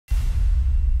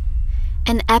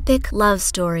An epic love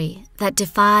story that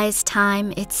defies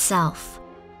time itself.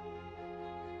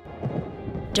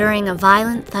 During a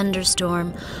violent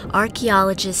thunderstorm,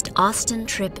 archaeologist Austin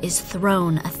Tripp is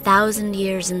thrown 1,000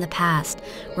 years in the past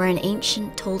where an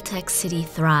ancient Toltec city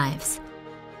thrives.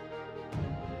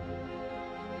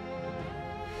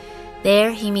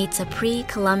 There he meets a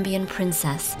pre-Columbian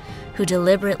princess who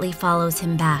deliberately follows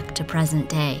him back to present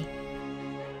day.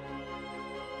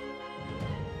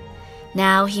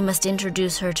 Now he must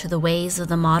introduce her to the ways of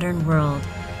the modern world.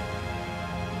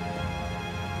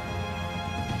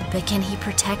 But can he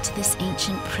protect this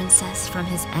ancient princess from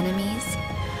his enemies?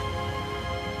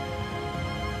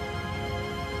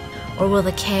 Or will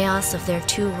the chaos of their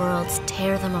two worlds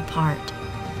tear them apart?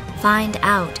 Find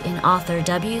out in author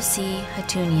W.C.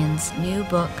 Hatounian's new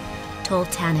book,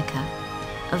 Toltanica,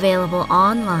 available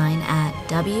online at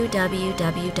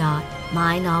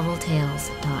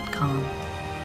www.mynoveltales.com.